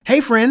Hey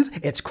friends,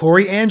 it's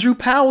Corey Andrew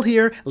Powell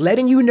here,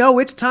 letting you know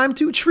it's time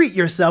to treat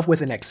yourself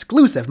with an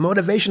exclusive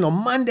Motivational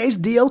Mondays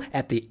deal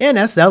at the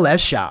NSLS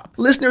shop.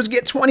 Listeners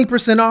get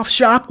 20% off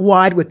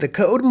shop-wide with the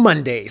code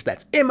MONDAYS,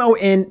 that's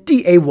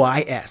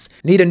MONDAYS.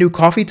 Need a new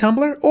coffee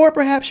tumbler? Or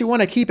perhaps you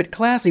want to keep it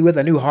classy with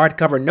a new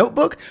hardcover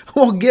notebook?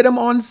 Well, get them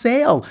on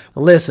sale.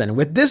 Listen,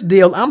 with this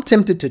deal, I'm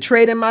tempted to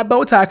trade in my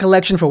bow tie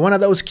collection for one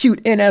of those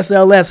cute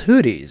NSLS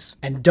hoodies.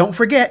 And don't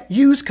forget,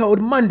 use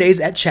code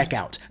MONDAYS at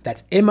checkout.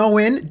 That's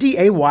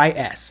MONDAYS.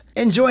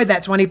 Enjoy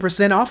that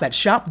 20% off at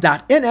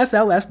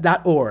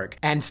shop.nsls.org.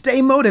 And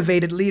stay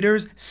motivated,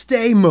 leaders.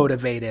 Stay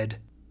motivated.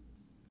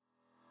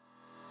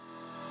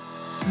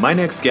 My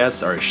next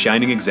guests are a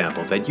shining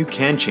example that you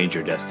can change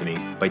your destiny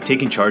by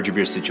taking charge of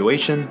your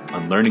situation,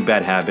 unlearning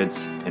bad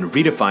habits, and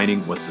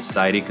redefining what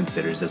society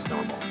considers as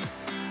normal.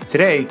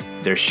 Today,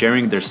 they're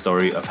sharing their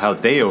story of how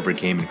they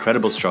overcame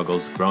incredible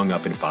struggles growing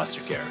up in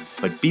foster care,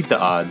 but beat the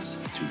odds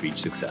to reach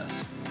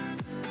success.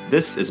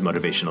 This is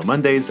Motivational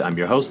Mondays. I'm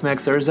your host,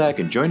 Max Erzak,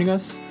 and joining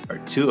us are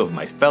two of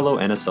my fellow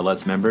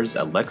NSLS members,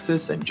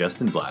 Alexis and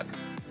Justin Black.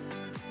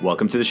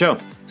 Welcome to the show.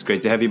 It's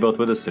great to have you both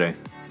with us today.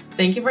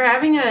 Thank you for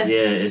having us.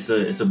 Yeah,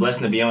 it's a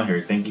blessing to be on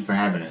here. Thank you for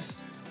having us.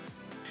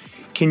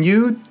 Can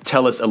you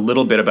tell us a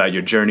little bit about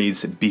your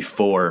journeys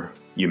before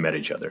you met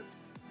each other?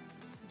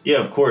 Yeah,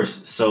 of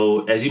course.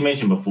 So as you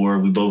mentioned before,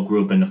 we both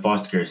grew up in the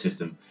foster care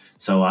system.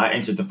 So I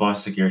entered the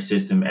foster care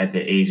system at the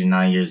age of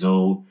 9 years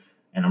old.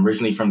 And I'm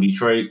originally from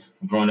Detroit.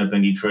 I've grown up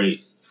in Detroit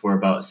for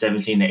about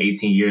 17 to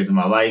 18 years of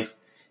my life.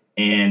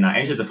 And I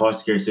entered the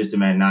foster care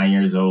system at 9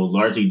 years old,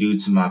 largely due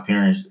to my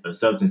parents'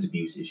 substance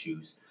abuse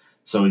issues.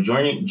 So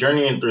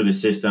journeying through the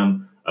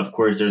system, of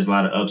course, there's a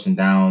lot of ups and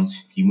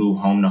downs. You move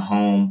home to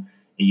home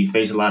and you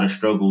face a lot of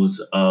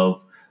struggles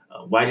of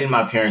why didn't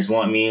my parents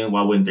want me?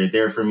 Why wasn't they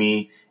there for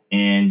me?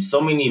 And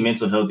so many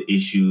mental health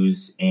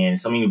issues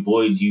and so many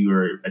voids you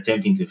are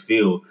attempting to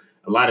fill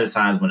a lot of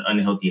times with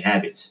unhealthy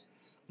habits.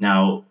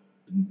 Now,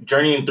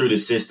 journeying through the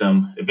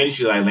system,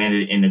 eventually I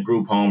landed in a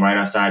group home right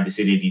outside the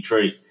city of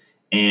Detroit.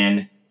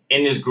 And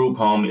in this group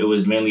home, it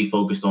was mainly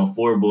focused on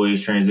 4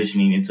 boys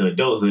transitioning into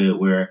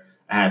adulthood, where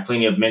I had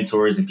plenty of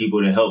mentors and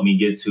people to help me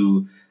get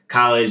to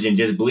college and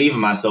just believe in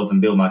myself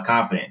and build my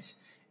confidence.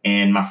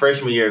 And my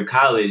freshman year of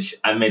college,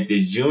 I met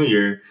this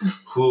junior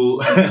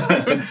who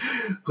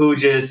who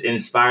just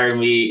inspired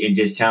me and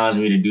just challenged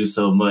me to do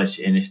so much.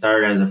 And it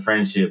started as a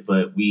friendship,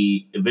 but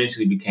we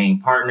eventually became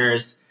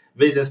partners,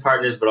 business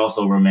partners, but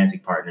also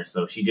romantic partners.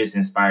 So she just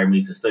inspired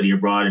me to study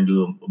abroad and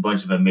do a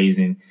bunch of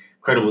amazing,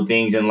 incredible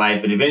things in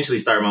life and eventually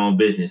start my own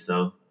business.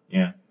 So,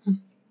 yeah.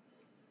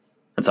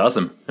 That's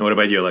awesome. And what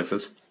about you,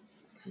 Alexis?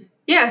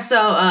 Yeah, so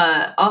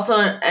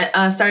also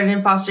started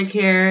in foster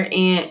care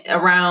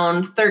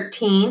around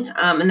 13,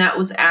 and that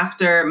was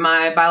after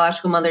my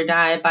biological mother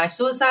died by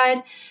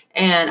suicide.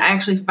 And I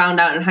actually found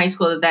out in high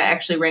school that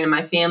actually ran in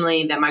my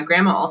family, that my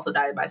grandma also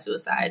died by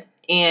suicide.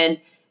 And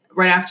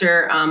right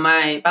after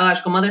my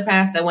biological mother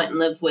passed, I went and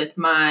lived with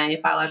my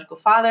biological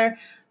father,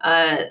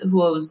 who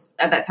was,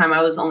 at that time,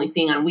 I was only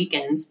seeing on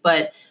weekends.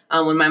 But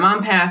when my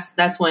mom passed,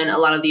 that's when a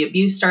lot of the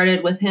abuse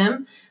started with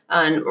him.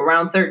 And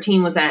around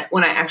 13 was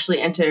when I actually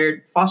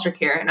entered foster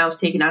care, and I was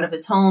taken out of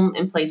his home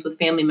and placed with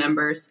family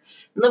members.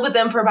 Lived with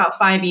them for about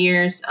 5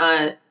 years,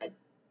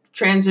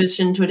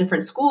 transitioned to a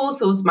different school.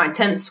 So it was my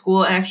 10th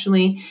school,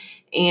 actually.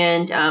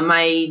 And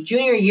my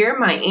junior year,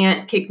 my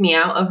aunt kicked me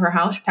out of her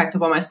house, packed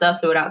up all my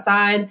stuff, threw it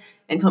outside,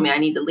 and told me I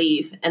need to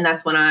leave. And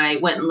that's when I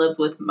went and lived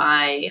with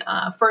my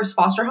first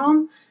foster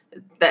home,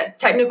 that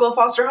technical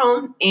foster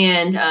home,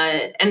 and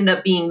ended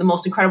up being the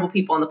most incredible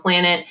people on the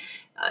planet.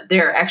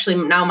 They're actually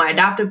now my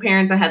adoptive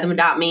parents. I had them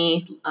adopt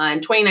me in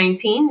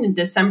 2019 in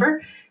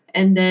December,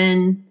 and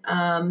then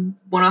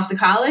went off to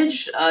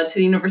college to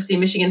the University of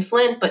Michigan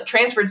Flint, but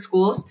transferred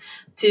schools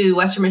to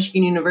Western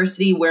Michigan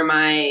University, where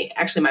my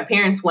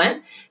parents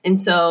went.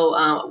 And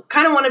so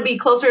kind of want to be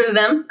closer to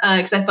them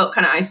because I felt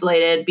kind of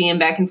isolated being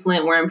back in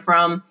Flint, where I'm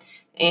from,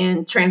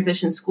 and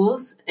transition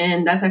schools.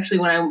 And that's actually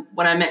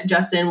when I met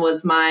Justin,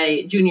 was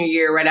my junior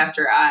year, right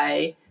after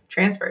I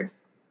transferred.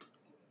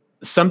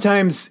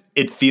 Sometimes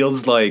it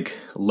feels like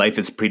life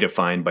is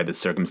predefined by the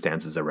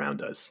circumstances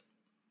around us.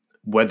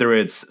 Whether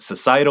it's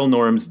societal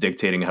norms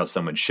dictating how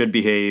someone should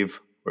behave,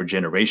 or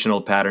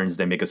generational patterns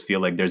that make us feel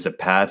like there's a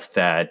path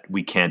that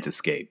we can't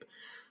escape.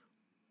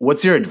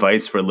 What's your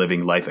advice for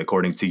living life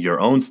according to your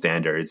own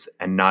standards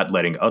and not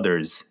letting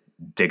others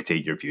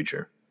dictate your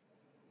future?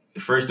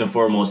 First and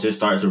foremost, it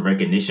starts with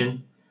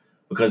recognition,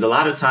 because a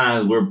lot of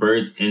times we're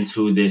birthed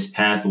into this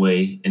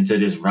pathway, into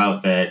this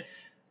route that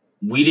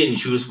we didn't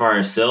choose for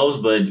ourselves,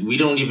 but we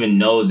don't even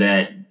know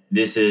that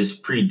this is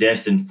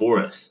predestined for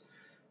us.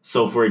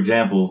 So, for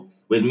example,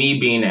 with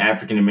me being an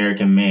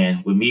African-American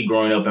man, with me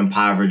growing up in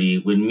poverty,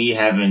 with me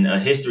having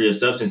a history of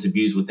substance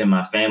abuse within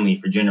my family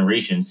for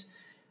generations,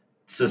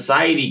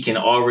 society can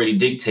already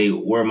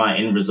dictate where my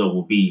end result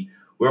will be,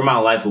 where my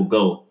life will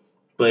go.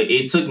 But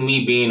it took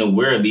me being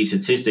aware of these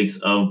statistics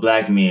of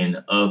Black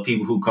men, of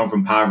people who come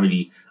from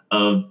poverty,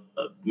 of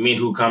men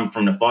who come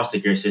from the foster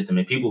care system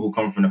and people who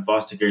come from the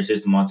foster care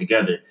system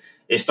altogether.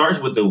 It starts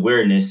with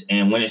awareness,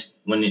 and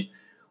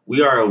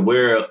we are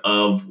aware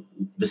of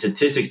the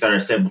statistics that are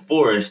set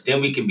before us,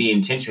 then we can be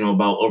intentional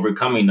about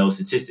overcoming those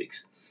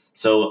statistics.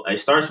 So it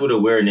starts with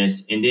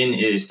awareness, and then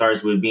it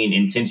starts with being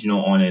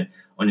intentional on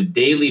a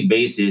daily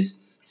basis,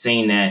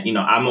 saying that,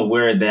 I'm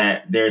aware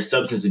that there's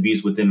substance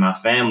abuse within my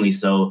family,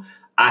 so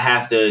I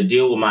have to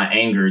deal with my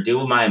anger, deal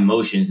with my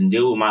emotions, and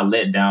deal with my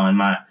letdown and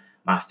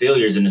my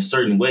failures in a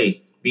certain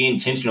way. Be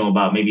intentional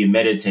about maybe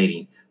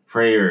meditating,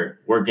 prayer,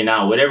 working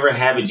out, whatever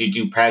habit you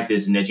do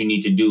practice and that you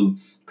need to do,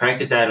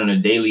 practice that on a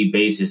daily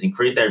basis and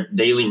create that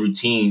daily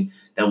routine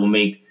that will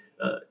make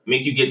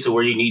you get to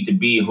where you need to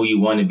be and who you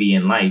want to be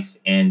in life.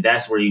 And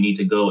that's where you need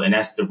to go. And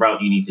that's the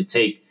route you need to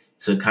take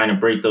to kind of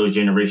break those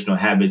generational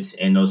habits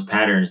and those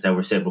patterns that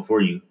were set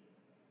before you.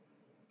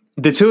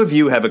 The two of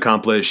you have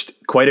accomplished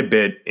quite a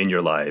bit in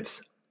your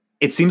lives.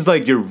 It seems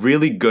like you're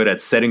really good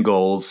at setting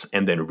goals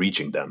and then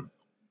reaching them.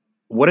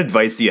 What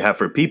advice do you have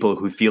for people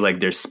who feel like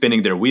they're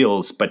spinning their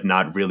wheels but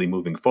not really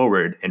moving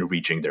forward and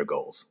reaching their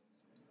goals?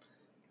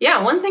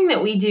 Yeah, one thing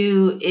that we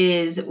do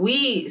is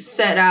we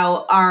set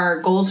out our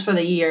goals for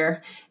the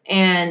year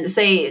and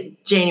say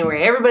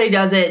January. Everybody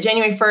does it.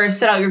 January 1st,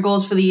 set out your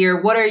goals for the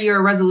year. What are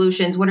your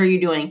resolutions? What are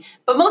you doing?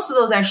 But most of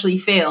those actually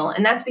fail.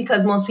 And that's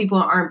because most people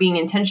aren't being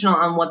intentional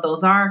on what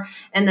those are.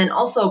 And then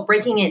also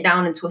breaking it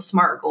down into a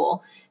SMART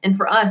goal. And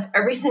for us,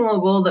 every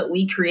single goal that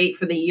we create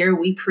for the year,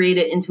 we create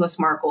it into a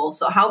SMART goal.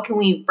 So how can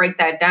we break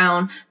that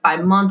down by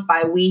month,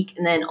 by week,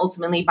 and then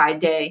ultimately by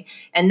day?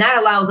 And that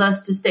allows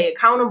us to stay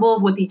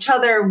accountable with each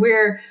other.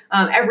 We're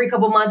every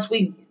couple months,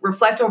 we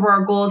reflect over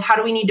our goals. How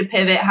do we need to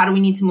pivot? How do we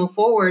need to move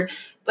forward?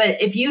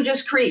 But if you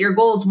just create your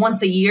goals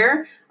once a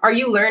year, are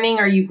you learning?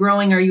 Are you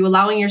growing? Are you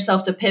allowing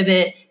yourself to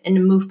pivot and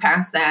to move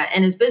past that?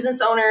 And as business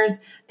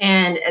owners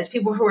and as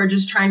people who are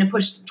just trying to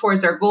push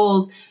towards their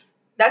goals,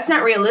 that's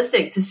not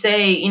realistic to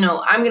say,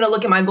 I'm going to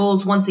look at my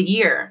goals once a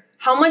year.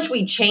 How much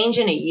we change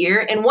in a year.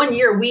 In 1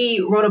 year, we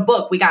wrote a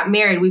book, we got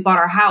married, we bought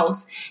our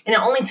house. And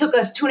it only took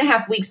us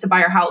 2.5 weeks to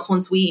buy our house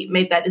once we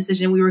made that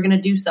decision we were going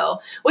to do so,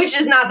 which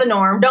is not the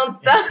norm.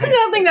 Don't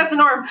think that's the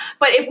norm.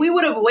 But if we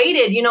would have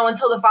waited,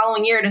 until the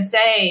following year to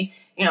say,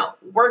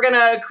 we're going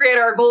to create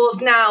our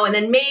goals now, and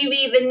then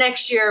maybe the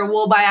next year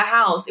we'll buy a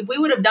house. If we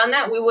would have done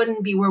that, we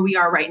wouldn't be where we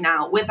are right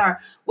now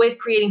with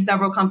creating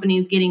several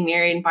companies, getting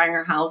married and buying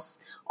our house.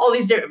 All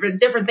these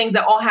different things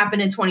that all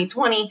happened in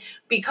 2020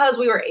 because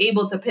we were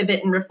able to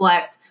pivot and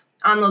reflect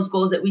on those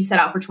goals that we set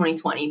out for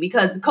 2020.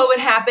 Because COVID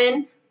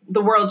happened,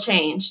 the world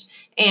changed.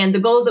 And the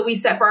goals that we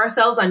set for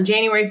ourselves on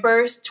January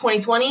 1st,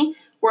 2020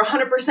 were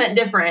 100%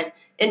 different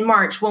in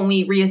March when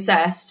we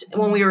reassessed,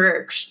 when we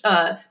were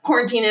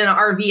quarantined in an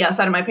RV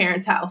outside of my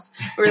parents' house.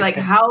 We were like,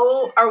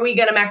 how are we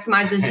going to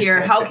maximize this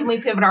year? How can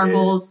we pivot our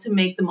goals to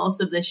make the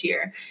most of this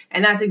year?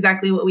 And that's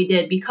exactly what we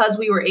did because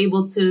we were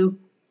able to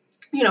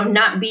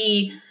not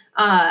be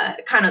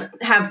kind of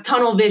have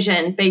tunnel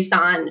vision based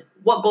on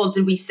what goals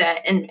did we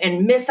set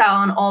and miss out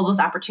on all those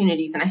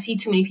opportunities. And I see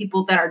too many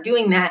people that are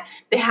doing that.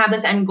 They have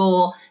this end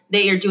goal.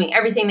 They are doing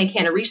everything they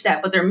can to reach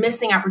that, but they're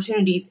missing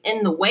opportunities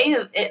in the way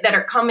of it that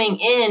are coming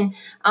in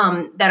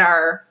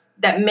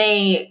that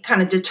may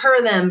kind of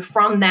deter them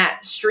from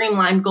that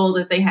streamlined goal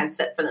that they had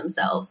set for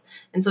themselves.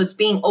 And so it's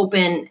being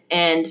open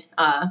and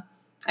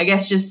I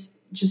guess just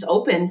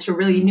open to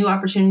really new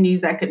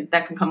opportunities that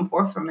can come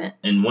forth from it.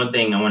 And one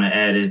thing I want to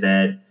add is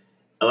that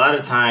a lot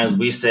of times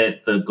we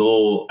set the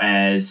goal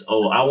as,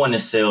 I want to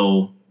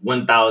sell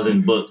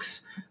 1,000 books.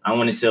 I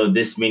want to sell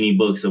this many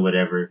books or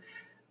whatever.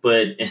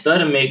 But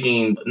instead of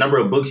making the number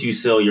of books you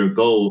sell your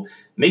goal,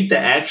 make the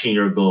action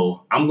your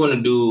goal. I'm going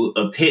to do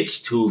a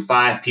pitch to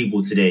 5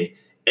 people today.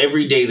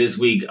 Every day this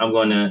week, I'm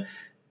going to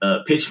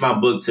pitch my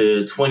book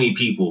to 20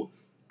 people.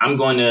 I'm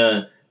going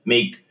to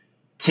make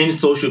 10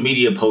 social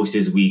media posts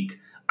this week.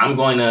 I'm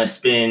going to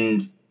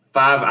spend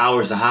 5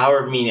 hours or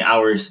however many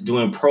hours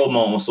doing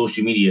promo on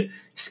social media.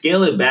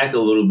 Scale it back a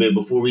little bit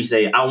before we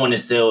say, I want to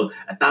sell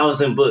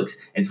 1,000 books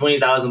and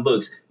 20,000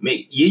 books.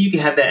 You can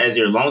have that as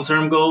your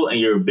long-term goal and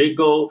your big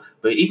goal,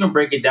 but even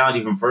break it down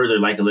even further,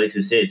 like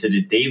Alexis said, to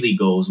the daily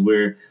goals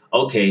where,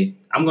 okay,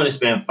 I'm going to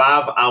spend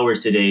 5 hours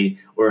today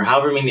or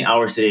however many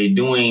hours today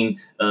doing,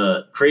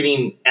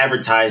 creating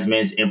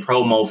advertisements and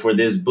promo for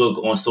this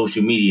book on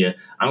social media.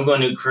 I'm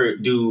going to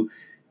do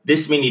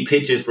this many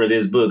pitches for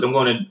this book. I'm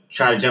going to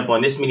try to jump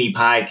on this many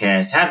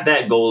podcasts. Have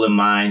that goal in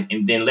mind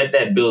and then let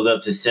that build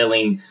up to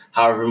selling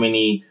however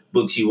many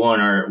books you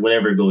want or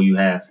whatever goal you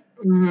have.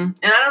 Mm-hmm.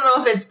 And I don't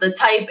know if it's the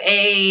type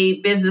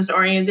A business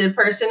oriented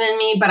person in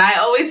me, but I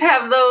always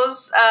have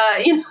those,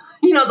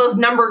 those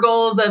number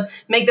goals of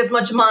make this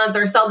much a month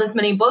or sell this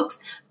many books.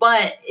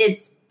 But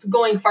it's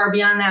going far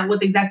beyond that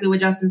with exactly what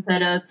Justin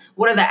said of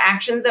what are the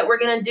actions that we're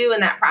going to do in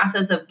that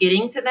process of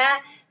getting to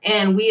that.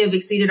 And we have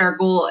exceeded our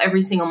goal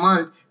every single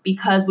month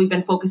because we've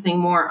been focusing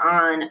more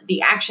on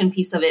the action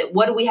piece of it.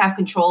 What do we have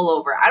control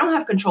over? I don't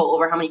have control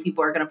over how many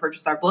people are going to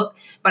purchase our book,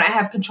 but I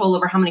have control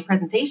over how many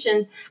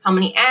presentations, how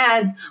many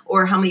ads,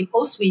 or how many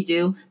posts we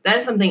do. That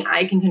is something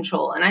I can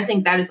control. And I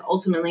think that is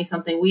ultimately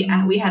something we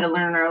had to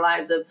learn in our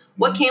lives of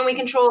what can we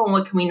control and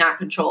what can we not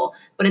control.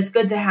 But it's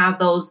good to have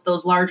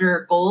those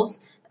larger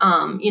goals,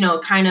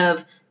 kind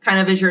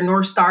of as your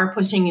North Star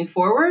pushing you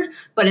forward,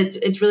 but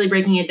it's really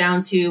breaking it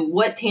down to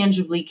what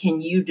tangibly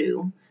can you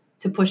do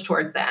to push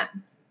towards that.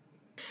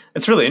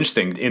 It's really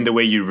interesting in the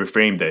way you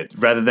reframed it.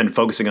 Rather than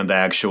focusing on the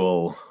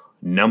actual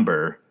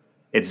number,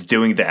 it's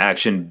doing the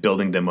action,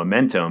 building the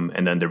momentum,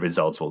 and then the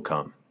results will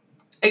come.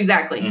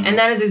 Exactly. Mm-hmm. And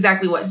that is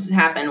exactly what's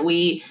happened.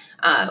 We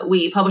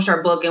published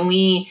our book, and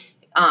we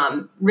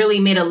really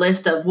made a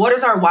list of what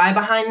is our why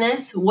behind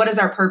this, what is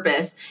our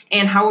purpose,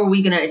 and how are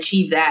we going to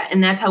achieve that.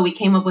 And that's how we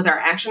came up with our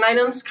action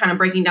items, kind of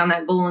breaking down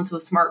that goal into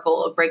a SMART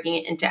goal of breaking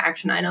it into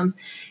action items.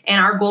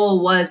 And our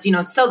goal was,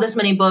 sell this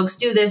many books,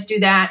 do this, do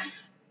that.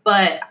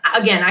 But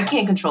again, I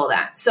can't control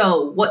that.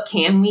 So what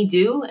can we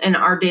do in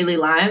our daily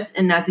lives?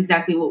 And that's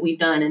exactly what we've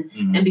done. And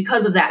and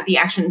because of that, the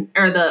action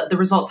or the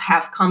results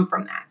have come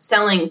from that.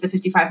 Selling the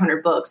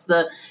 5,500 books.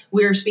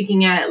 We're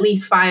speaking at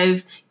least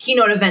 5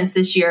 keynote events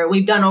this year.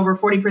 We've done over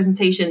 40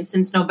 presentations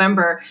since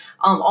November,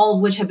 all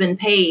of which have been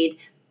paid.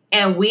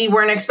 And we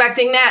weren't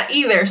expecting that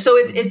either. So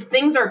it's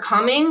things are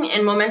coming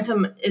and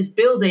momentum is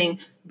building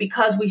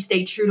because we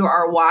stay true to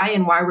our why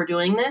and why we're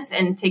doing this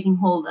and taking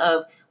hold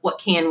of what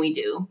can we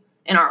do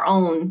in our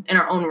own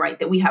right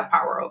that we have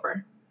power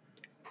over.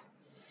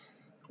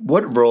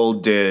 What role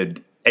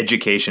did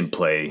education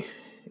play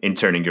in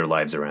turning your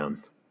lives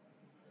around?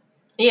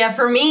 Yeah,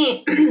 for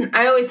me,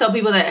 I always tell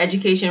people that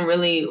education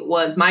really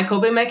was my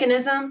coping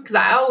mechanism because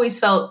I always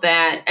felt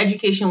that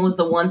education was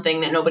the one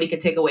thing that nobody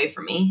could take away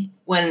from me.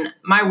 When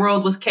my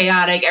world was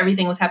chaotic,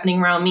 everything was happening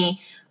around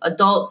me,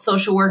 adults,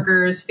 social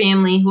workers,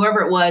 family,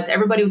 whoever it was,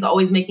 everybody was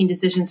always making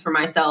decisions for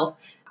myself.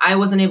 I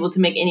wasn't able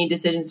to make any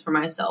decisions for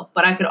myself,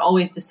 but I could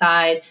always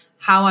decide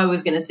how I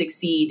was going to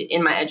succeed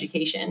in my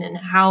education and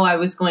how I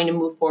was going to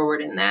move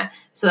forward in that.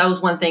 So that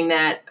was one thing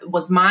that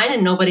was mine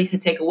and nobody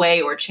could take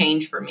away or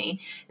change for me.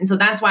 And so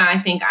that's why I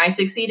think I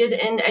succeeded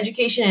in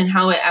education and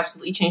how it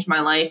absolutely changed my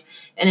life.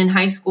 And in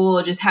high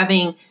school, just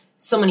having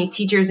so many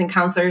teachers and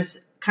counselors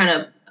kind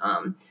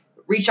of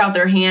reach out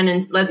their hand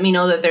and let me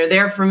know that they're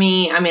there for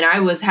me. I mean, I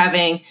was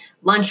having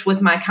lunch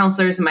with my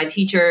counselors and my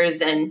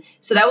teachers. And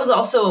so that was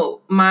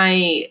also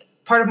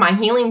part of my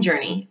healing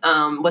journey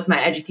was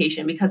my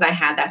education because I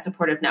had that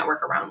supportive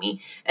network around me.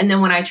 And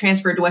then when I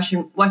transferred to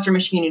Western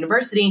Michigan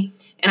University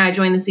and I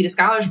joined the Seed of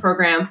Scholars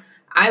program,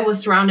 I was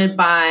surrounded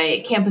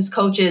by campus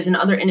coaches and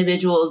other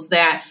individuals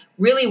that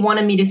really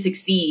wanted me to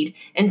succeed.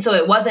 And so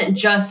it wasn't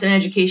just an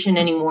education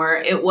anymore.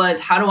 It was,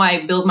 how do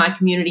I build my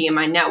community and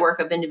my network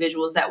of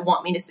individuals that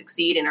want me to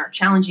succeed and are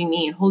challenging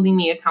me and holding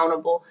me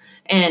accountable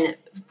and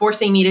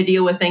forcing me to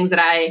deal with things that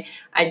I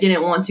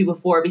didn't want to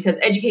before, because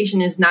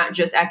education is not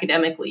just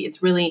academically.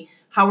 It's really,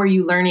 how are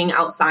you learning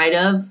outside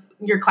of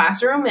your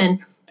classroom and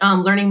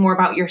learning more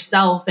about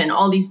yourself and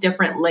all these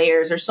different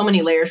layers. There's so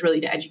many layers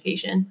really to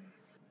education.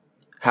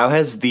 How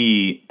has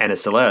the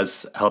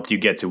NSLS helped you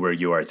get to where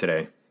you are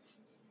today?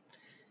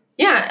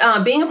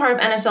 Yeah, being a part of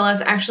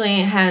NSLS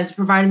actually has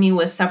provided me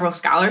with several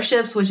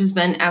scholarships, which has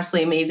been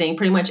absolutely amazing.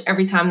 Pretty much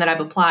every time that I've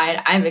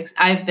applied,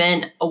 I've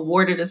been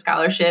awarded a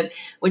scholarship,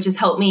 which has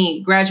helped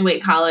me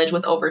graduate college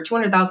with over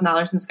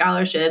 $200,000 in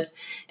scholarships.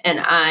 And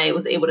I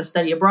was able to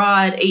study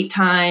abroad 8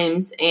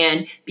 times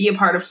and be a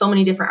part of so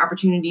many different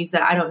opportunities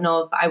that I don't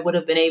know if I would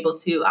have been able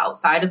to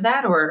outside of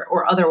that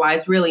or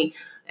otherwise, really.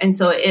 And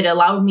so it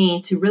allowed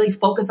me to really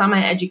focus on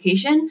my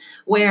education,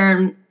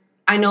 where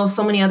I know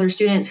so many other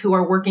students who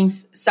are working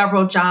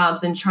several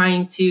jobs and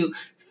trying to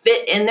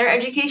fit in their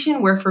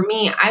education, where for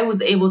me, I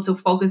was able to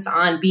focus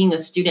on being a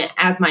student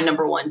as my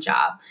number one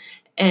job.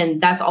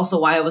 And that's also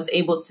why I was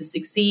able to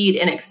succeed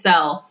and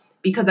excel,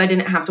 because I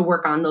didn't have to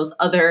work on those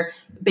other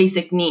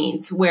basic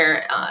needs,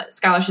 where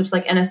scholarships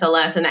like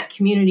NSLS and that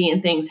community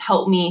and things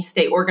help me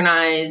stay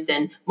organized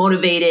and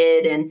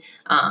motivated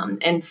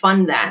and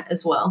fund that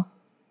as well.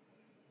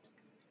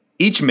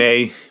 Each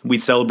May, we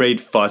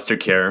celebrate Foster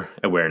Care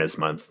Awareness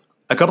Month.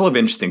 A couple of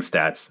interesting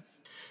stats.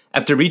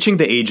 After reaching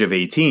the age of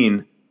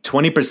 18,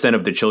 20%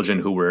 of the children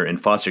who were in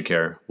foster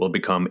care will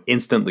become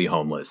instantly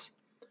homeless.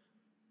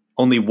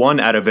 Only 1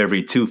 out of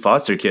every 2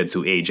 foster kids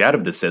who age out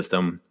of the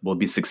system will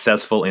be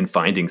successful in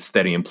finding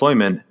steady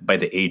employment by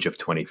the age of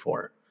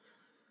 24.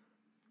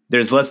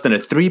 There's less than a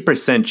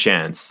 3%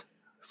 chance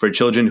for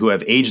children who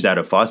have aged out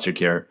of foster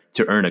care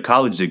to earn a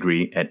college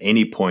degree at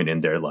any point in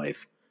their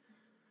life.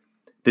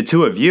 The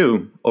two of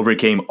you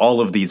overcame all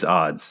of these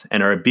odds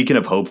and are a beacon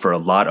of hope for a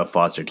lot of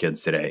foster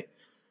kids today.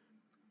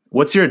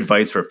 What's your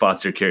advice for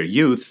foster care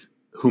youth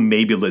who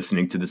may be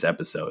listening to this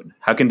episode?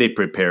 How can they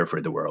prepare for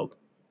the world?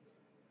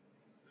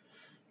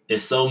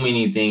 There's so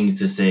many things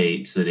to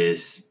say to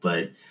this,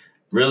 but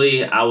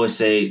really, I would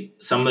say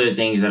some of the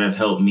things that have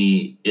helped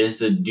me is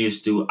to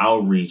just do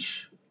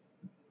outreach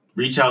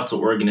reach out to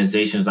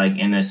organizations like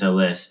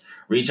NSLS,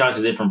 reach out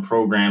to different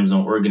programs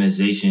and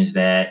organizations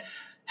that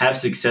have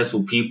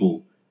successful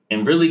people,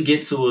 and really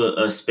get to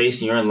a space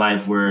in your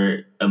life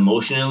where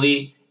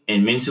emotionally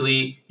and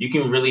mentally you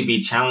can really be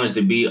challenged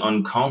to be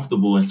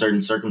uncomfortable in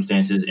certain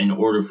circumstances in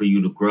order for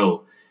you to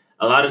grow.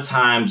 A lot of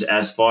times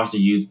as foster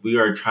youth, we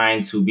are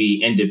trying to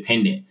be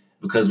independent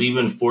because we've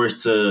been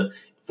forced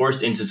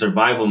into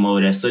survival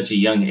mode at such a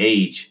young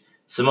age.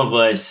 Some of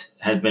us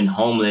have been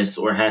homeless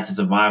or had to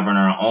survive on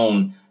our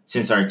own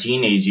since our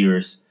teenage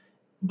years.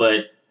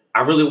 But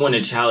I really want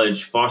to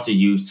challenge foster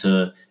youth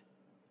to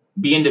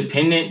be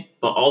independent,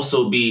 but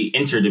also be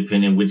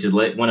interdependent, which is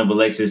one of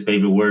Alexis'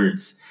 favorite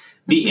words.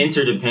 Be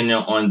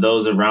interdependent on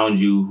those around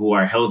you who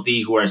are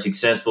healthy, who are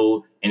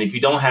successful. And if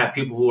you don't have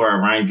people who are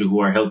around you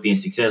who are healthy and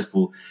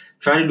successful,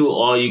 try to do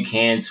all you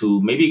can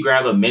to maybe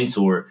grab a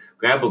mentor,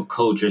 grab a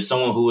coach, or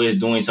someone who is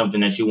doing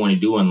something that you want to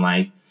do in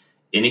life.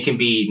 And it can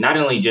be not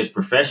only just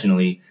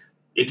professionally,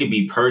 it could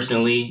be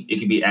personally, it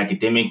could be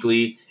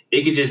academically,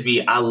 it could just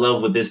be, I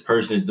love what this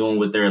person is doing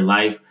with their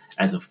life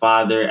as a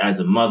father, as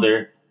a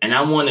mother, and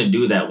I want to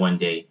do that one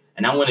day.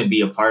 And I want to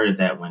be a part of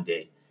that one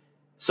day.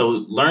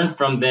 So learn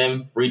from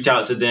them, reach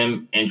out to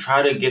them, and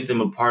try to get them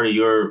a part of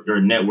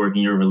your network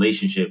and your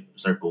relationship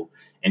circle.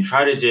 And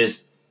try to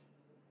just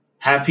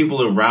have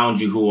people around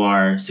you who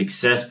are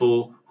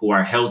successful, who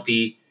are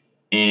healthy,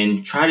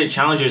 and try to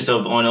challenge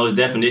yourself on those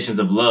definitions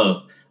of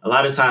love. A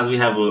lot of times we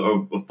have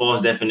a false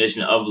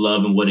definition of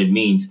love and what it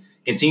means.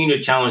 Continue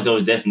to challenge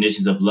those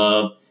definitions of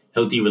love,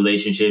 healthy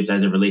relationships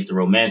as it relates to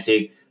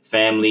romantic,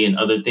 family, and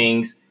other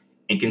things,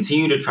 and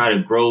continue to try to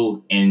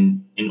grow.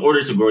 And in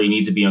order to grow, you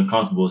need to be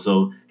uncomfortable.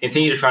 So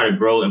continue to try to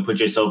grow and put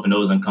yourself in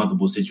those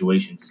uncomfortable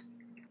situations.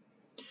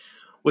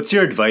 What's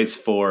your advice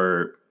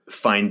for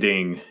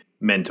finding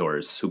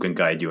mentors who can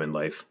guide you in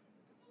life?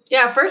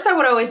 Yeah, first I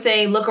would always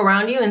say look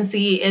around you and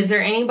see, is there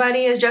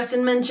anybody, as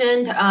Justin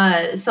mentioned,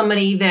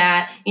 somebody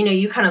that,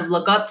 you kind of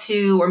look up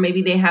to, or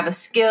maybe they have a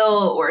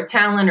skill or a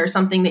talent or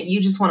something that you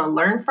just want to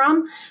learn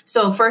from.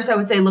 So first I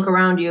would say look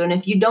around you. And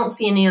if you don't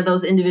see any of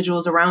those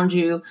individuals around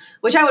you,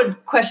 which I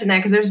would question that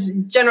because there's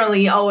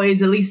generally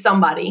always at least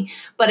somebody.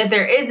 But if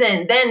there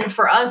isn't, then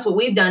for us, what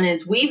we've done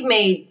is we've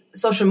made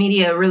social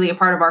media really a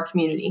part of our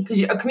community,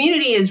 because a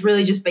community is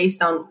really just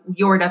based on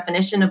your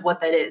definition of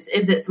what that is.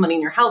 Is it somebody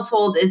in your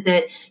household? Is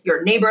it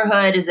your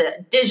neighborhood? Is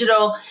it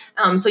digital?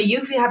 So you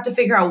have to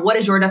figure out what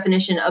is your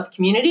definition of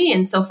community.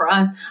 And so for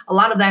us, a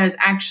lot of that is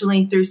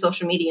actually through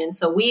social media. And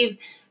so we've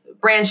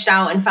branched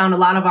out and found a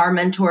lot of our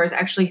mentors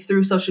actually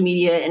through social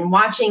media, and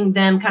watching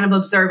them, kind of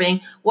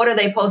observing what are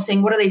they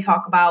posting, what do they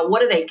talk about,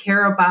 what do they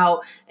care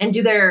about, and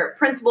do their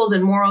principles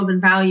and morals and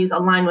values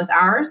align with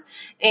ours?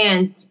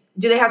 And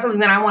do they have something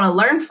that I want to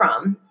learn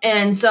from?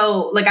 And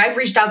so I've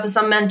reached out to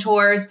some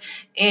mentors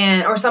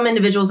or some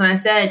individuals, and I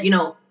said,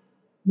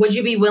 would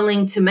you be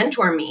willing to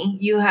mentor me?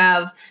 You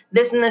have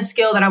this and this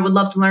skill that I would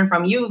love to learn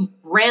from. You've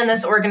ran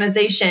this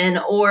organization,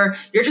 or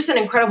you're just an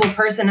incredible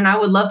person, and I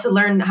would love to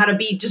learn how to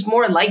be just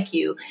more like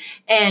you.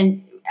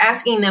 And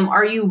asking them,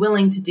 are you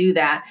willing to do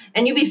that?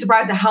 And you'd be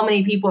surprised at how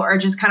many people are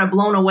just kind of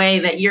blown away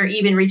that you're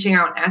even reaching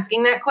out and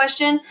asking that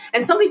question.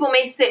 And some people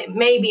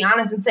may be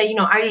honest and say,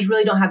 I just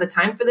really don't have the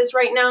time for this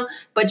right now,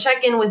 but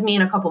check in with me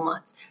in a couple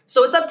months.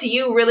 So it's up to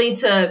you really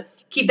to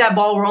keep that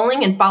ball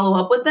rolling and follow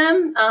up with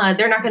them.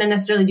 They're not going to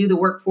necessarily do the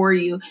work for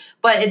you,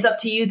 but it's up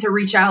to you to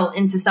reach out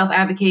and to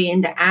self-advocate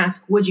and to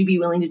ask, would you be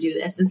willing to do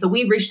this? And so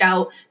we've reached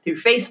out through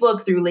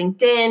Facebook, through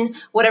LinkedIn,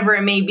 whatever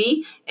it may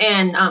be,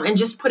 and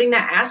just putting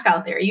that ask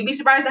out there. You'd be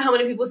surprised at how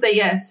many people say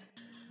yes.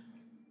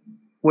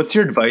 What's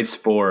your advice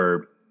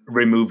for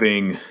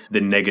removing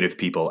the negative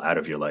people out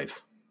of your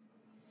life?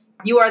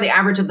 You are the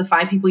average of the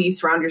 5 people you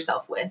surround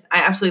yourself with.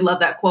 I absolutely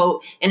love that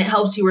quote. And it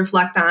helps you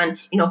reflect on,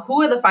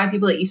 who are the 5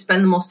 people that you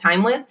spend the most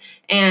time with?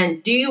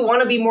 And do you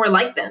want to be more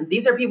like them?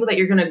 These are people that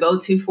you're going to go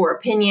to for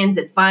opinions,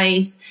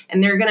 advice,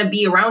 and they're going to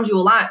be around you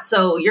a lot.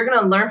 So you're going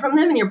to learn from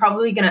them, and you're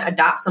probably going to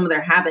adopt some of their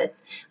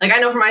habits. I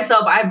know for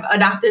myself, I've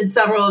adopted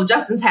several of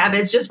Justin's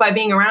habits just by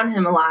being around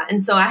him a lot.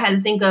 And so I had to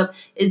think of,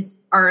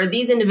 are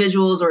these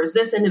individuals, or is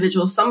this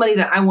individual somebody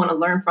that I want to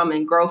learn from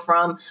and grow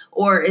from?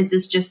 Or is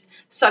this just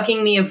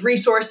sucking me of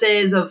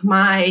resources, of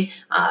my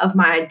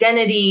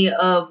identity,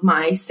 of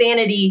my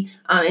sanity,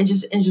 and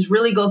just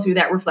really go through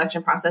that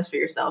reflection process for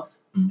yourself.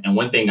 And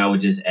one thing I would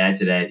just add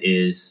to that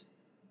is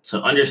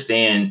to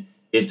understand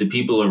if the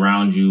people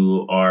around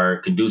you are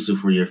conducive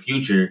for your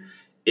future,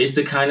 is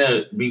to kind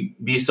of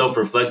be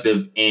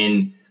self-reflective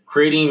in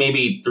creating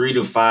maybe 3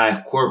 to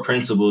 5 core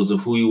principles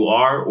of who you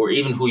are, or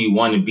even who you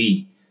want to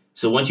be.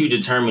 So once you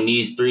determine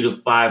these 3 to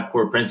 5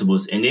 core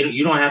principles, and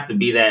you don't have to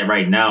be that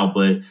right now,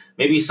 but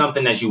maybe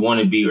something that you want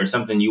to be or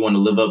something you want to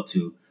live up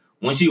to.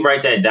 Once you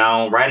write that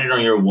down, write it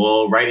on your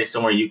wall, write it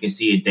somewhere you can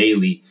see it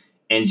daily,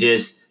 and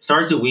just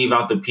start to weave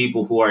out the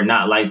people who are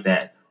not like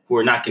that, who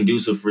are not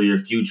conducive for your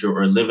future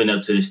or living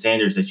up to the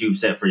standards that you've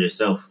set for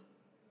yourself.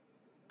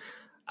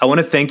 I want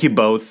to thank you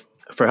both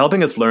for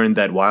helping us learn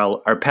that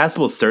while our past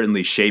will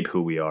certainly shape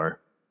who we are,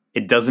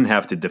 it doesn't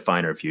have to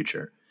define our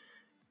future.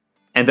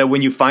 And that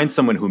when you find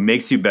someone who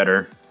makes you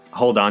better,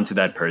 hold on to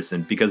that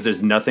person because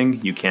there's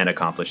nothing you can't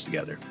accomplish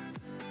together.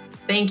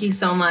 Thank you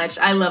so much.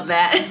 I love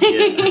that.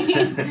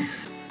 Yeah.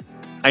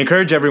 I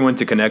encourage everyone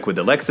to connect with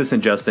Alexis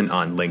and Justin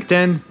on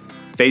LinkedIn,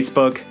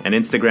 Facebook, and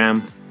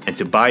Instagram, and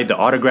to buy the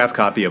autographed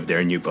copy of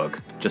their new book.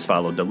 Just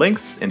follow the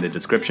links in the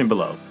description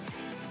below.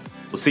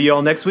 We'll see you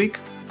all next week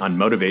on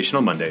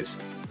Motivational Mondays.